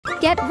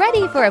Get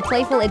ready for a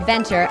playful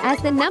adventure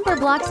as the number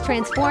blocks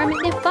transform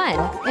into fun,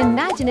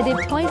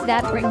 imaginative toys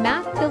that bring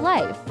math to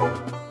life.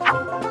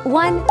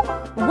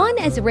 One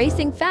is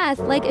racing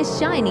fast like a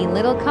shiny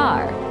little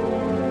car.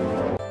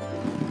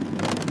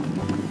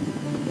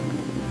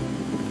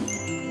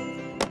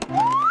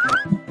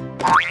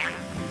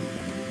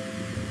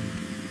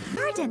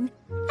 Garden,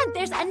 and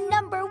there's a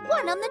number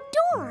 1 on the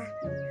door.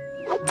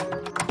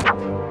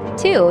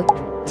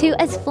 Two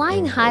is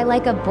flying high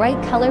like a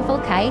bright, colorful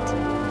kite.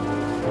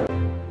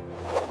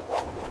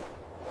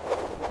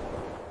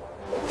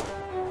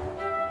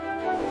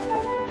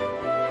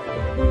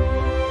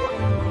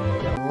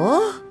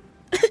 Oh?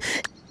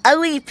 Are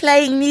we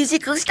playing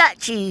musical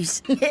statues?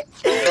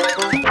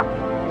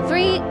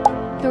 Three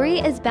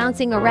is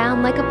bouncing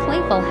around like a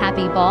playful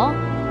happy ball.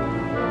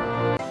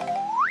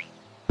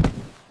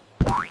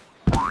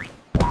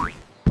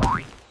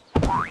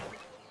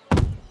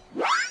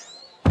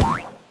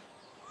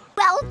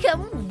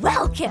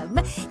 Welcome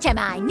to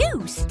my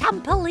new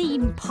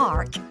Stampoline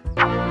Park.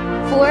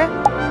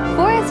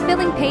 Four is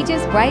filling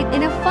pages bright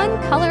in a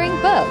fun coloring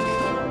book.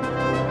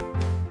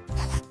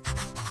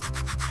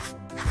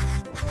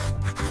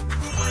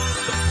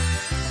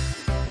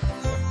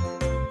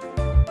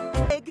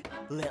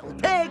 Little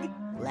pig,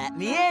 let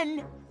me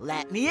in,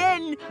 let me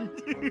in.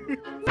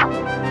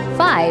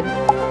 Five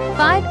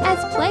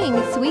as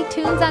playing sweet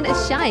tunes on a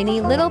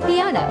shiny little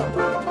piano.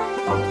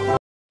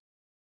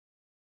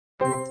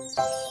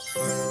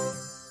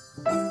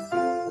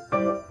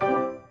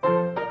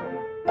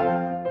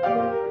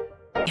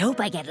 Hope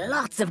I get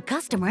lots of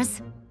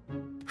customers.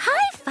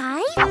 High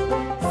five!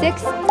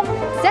 Six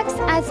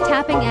as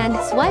tapping and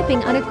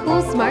swiping on a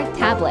cool smart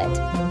tablet.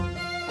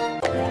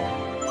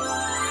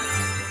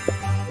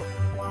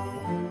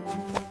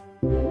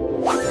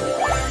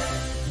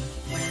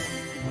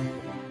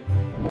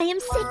 I am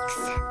 6,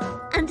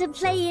 and I'm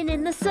playing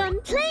in the sun,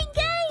 playing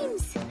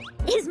games.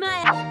 Is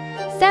my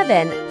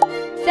Seven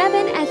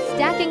as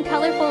stacking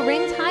colorful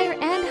rings higher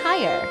and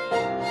higher.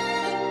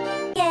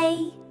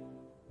 Yay!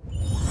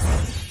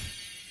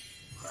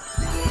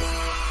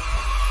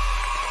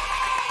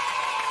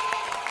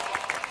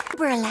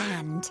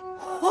 Numberland.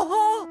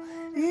 Oh,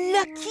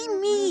 lucky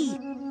me.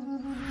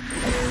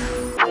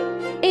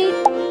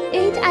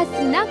 Eight as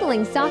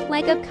snuggling soft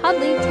like a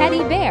cuddly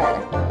teddy bear.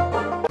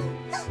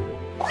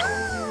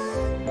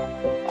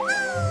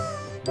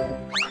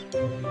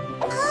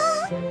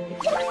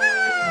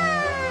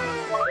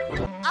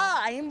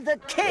 I'm the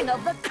king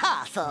of the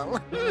castle.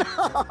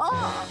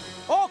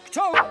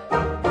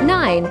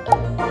 Nine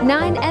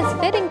as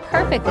fitting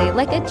perfectly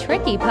like a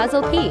tricky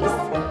puzzle piece.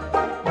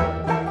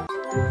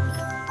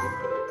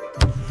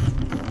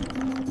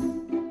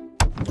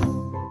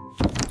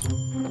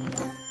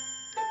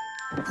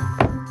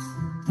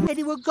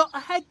 Anyone got a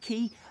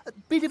hanky? A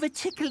bit of a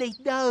tickly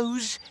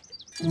nose.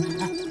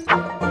 10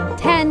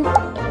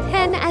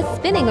 as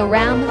spinning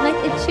around like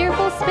a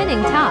cheerful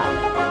spinning top.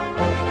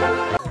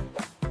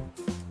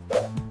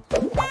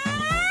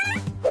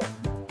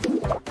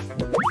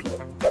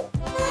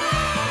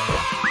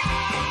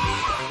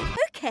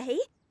 Okay,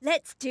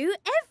 let's do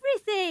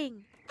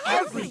everything.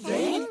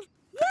 Everything?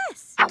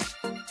 Yes.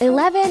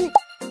 11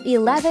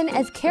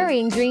 as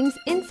carrying dreams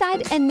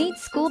inside a neat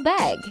school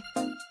bag.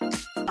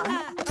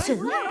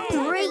 2,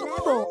 3,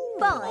 4,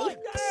 5,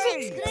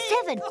 6,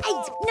 7, 8,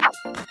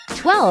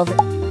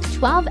 9.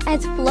 12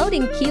 as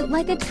floating cute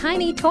like a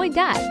tiny toy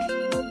duck.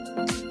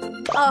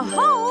 A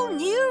whole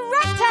new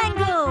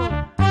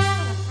rectangle.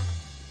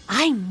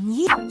 I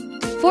knew.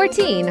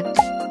 14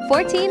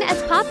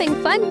 as popping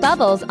fun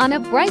bubbles on a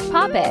bright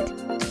poppet.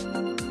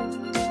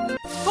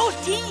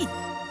 14!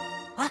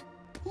 Huh?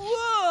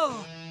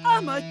 Whoa!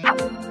 I'm a...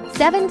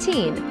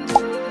 17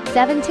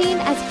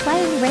 as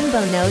playing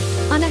rainbow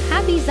notes on a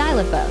happy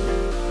xylophone.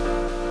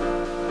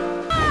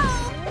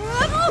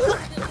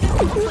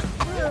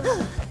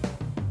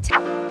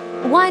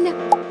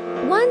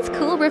 One's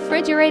cool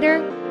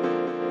refrigerator.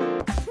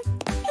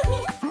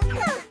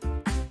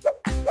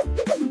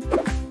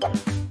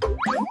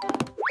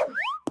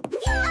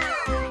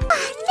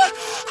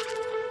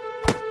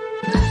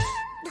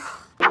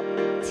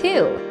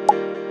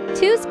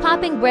 2's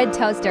popping bread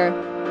toaster.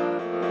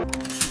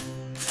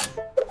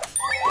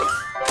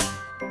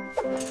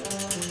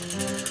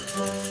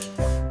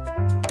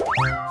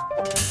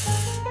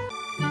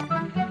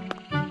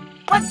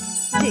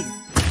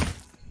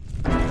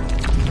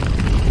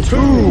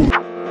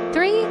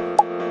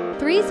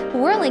 3's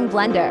whirling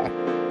blender.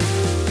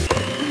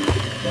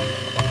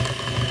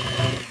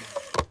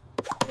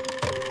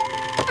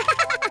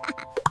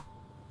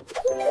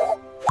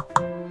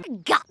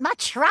 Got my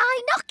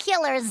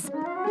trinoculars.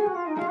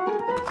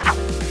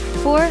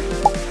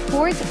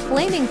 4's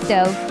flaming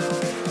stove.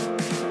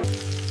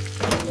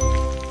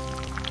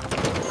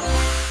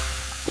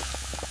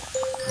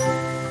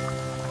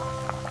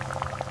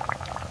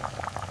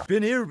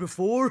 Been here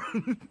before.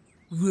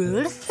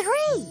 Rule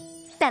 3.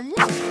 The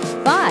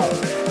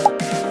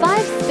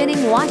 5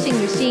 spinning washing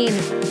machine.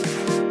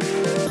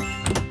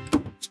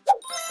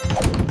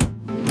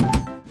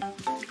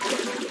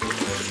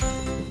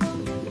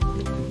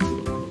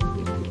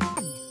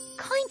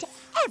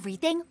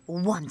 everything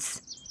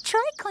once.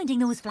 Try counting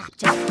those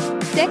flapjacks.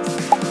 6.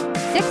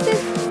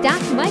 6's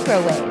stacked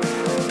microwave.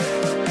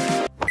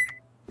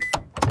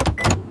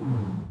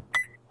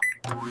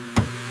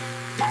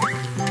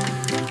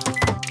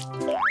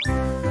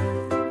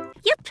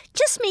 Yep,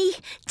 just me.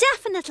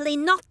 Definitely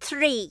not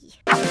 3.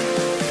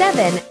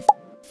 7.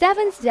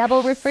 7's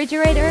double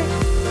refrigerator.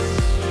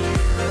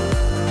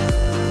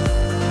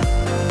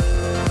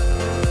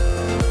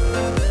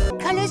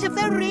 Colours of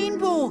the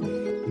rainbow.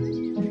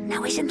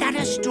 Now isn't that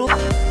a straw? 8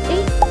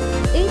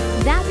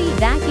 Zappy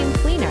vacuum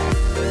cleaner.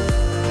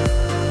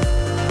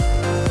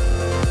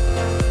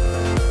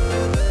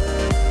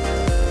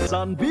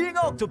 Sun being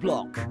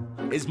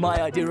Octoblock is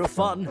my idea of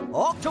fun.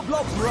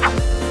 Octoblocks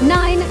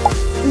 9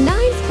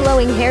 9's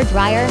glowing hair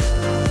dryer.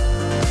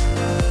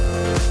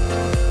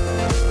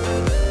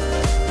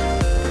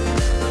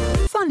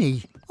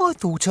 Funny, I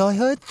thought I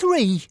heard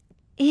 3.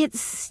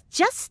 It's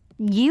just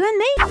you and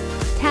me.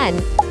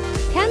 10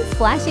 10's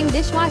splashing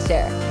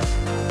dishwasher.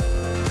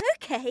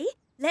 Okay,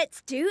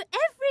 let's do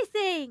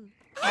everything.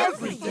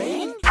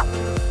 Everything?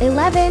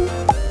 11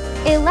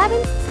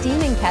 11's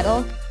steaming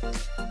kettle.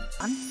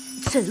 1,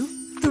 2,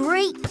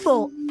 3,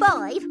 4,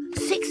 5,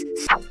 6,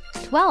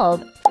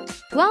 12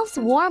 12's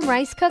warm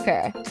rice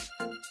cooker.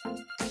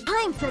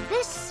 Time for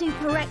this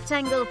super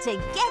rectangle to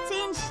get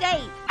in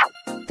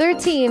shape.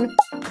 13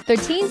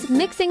 13's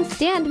mixing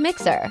stand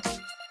mixer.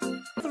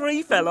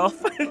 3 fell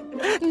off.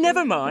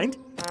 Never mind.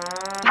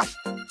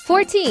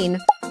 14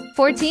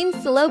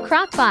 14's slow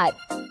crock pot.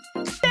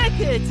 Check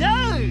it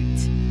out!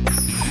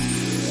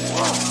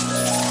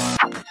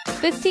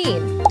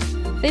 15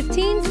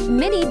 15's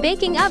mini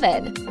baking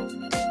oven.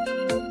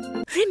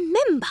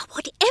 Remember,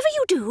 whatever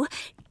you do,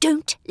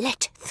 don't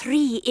let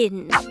 3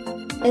 in.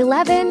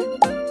 11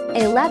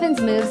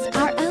 11's moves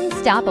are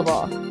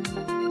unstoppable.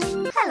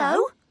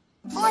 Hello,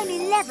 I'm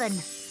 11.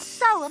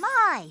 So am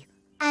I.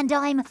 And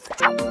I'm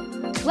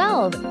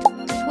 12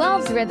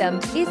 12's rhythm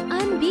is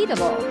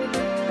unbeatable.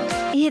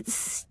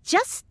 It's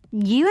just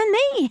you and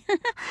me.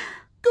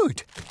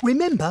 Good.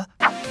 Remember,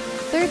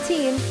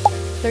 13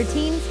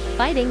 13's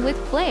fighting with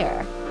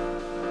flair.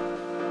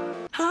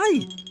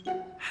 Hi,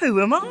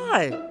 who am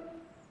I?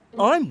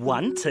 I'm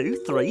 1,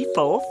 2, 3,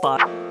 4,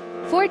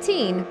 5.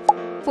 14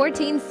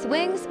 14's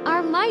swings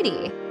are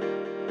mighty.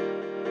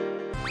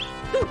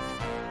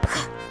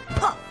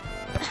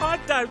 I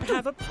don't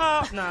have a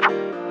partner.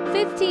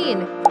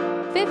 15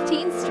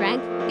 15's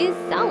strength is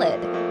solid.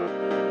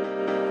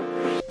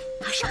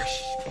 Hush,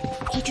 hush.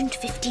 Agent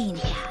 15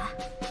 here.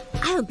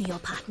 I'll be your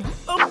partner.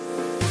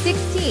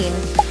 16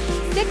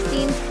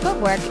 16's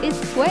footwork is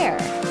square.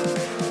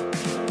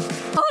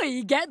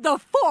 I get the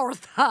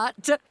 4th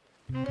hat.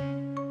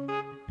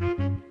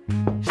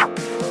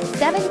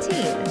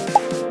 17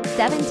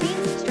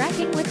 17's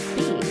striking with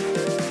speed.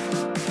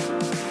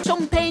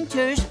 some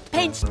painters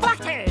paint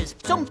splatters,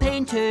 some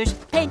painters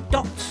paint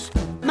dots.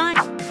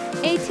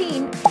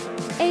 18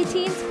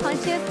 18's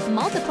punches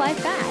multiply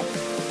fast.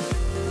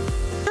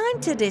 Time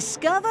to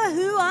discover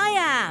who I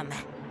am.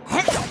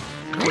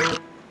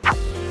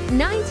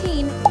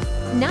 19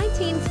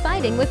 19's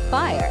fighting with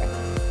fire.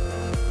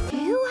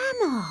 Who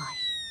am I?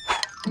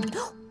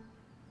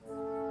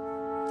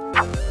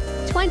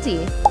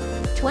 20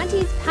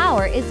 20's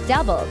power is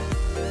doubled.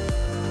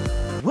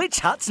 Which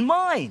hat's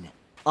mine?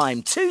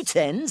 I'm 2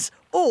 10s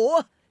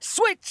or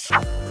switch.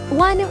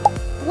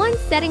 One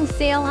setting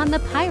sail on the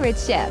pirate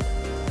ship.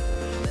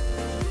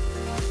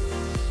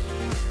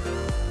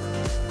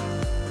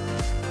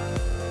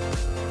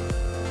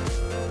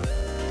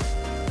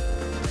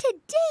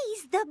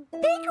 Today's the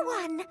big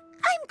one.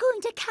 I'm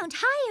going to count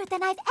higher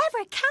than I've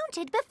ever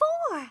counted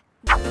before.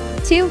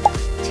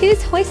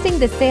 2's hoisting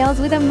the sails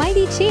with a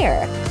mighty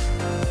cheer.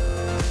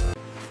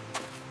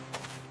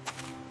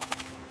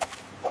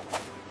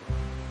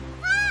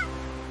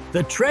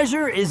 The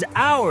treasure is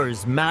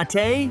ours,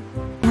 Mate.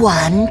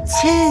 1,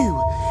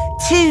 2.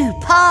 2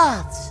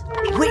 paths.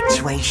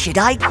 Which way should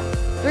I?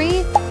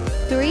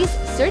 3's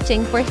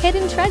searching for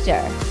hidden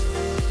treasure.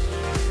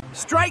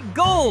 Strike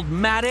gold,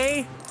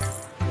 Mate.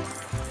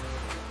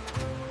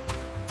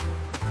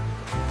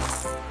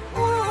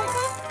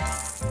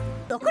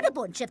 Look at a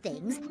bunch of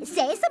things,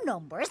 say some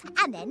numbers,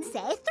 and then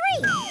say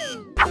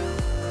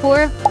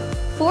 3.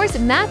 4's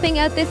mapping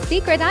out this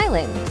secret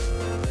island.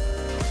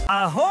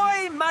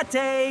 Ahoy,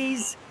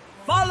 Mates!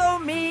 Follow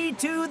me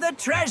to the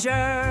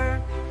treasure.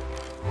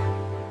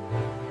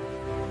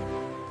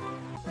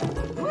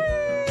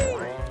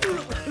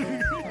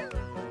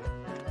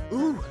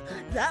 Ooh,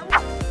 that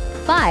one.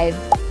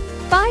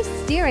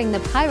 5's steering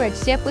the pirate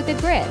ship with a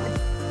grin.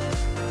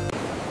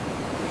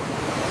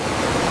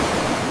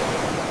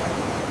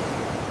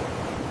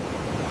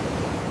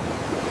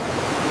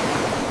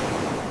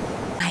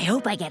 I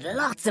hope I get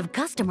lots of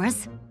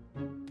customers.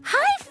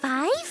 High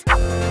 5!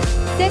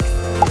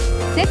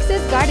 6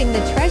 is guarding the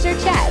treasure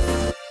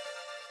chest.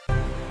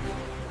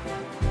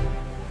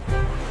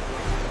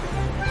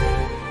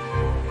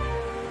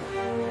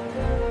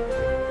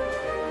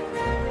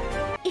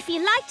 If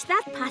you like liked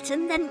that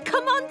pattern, then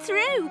come on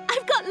through.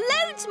 I've got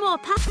loads more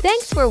patterns.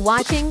 Thanks for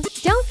watching.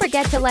 Don't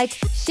forget to like,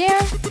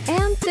 share,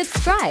 and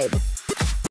subscribe.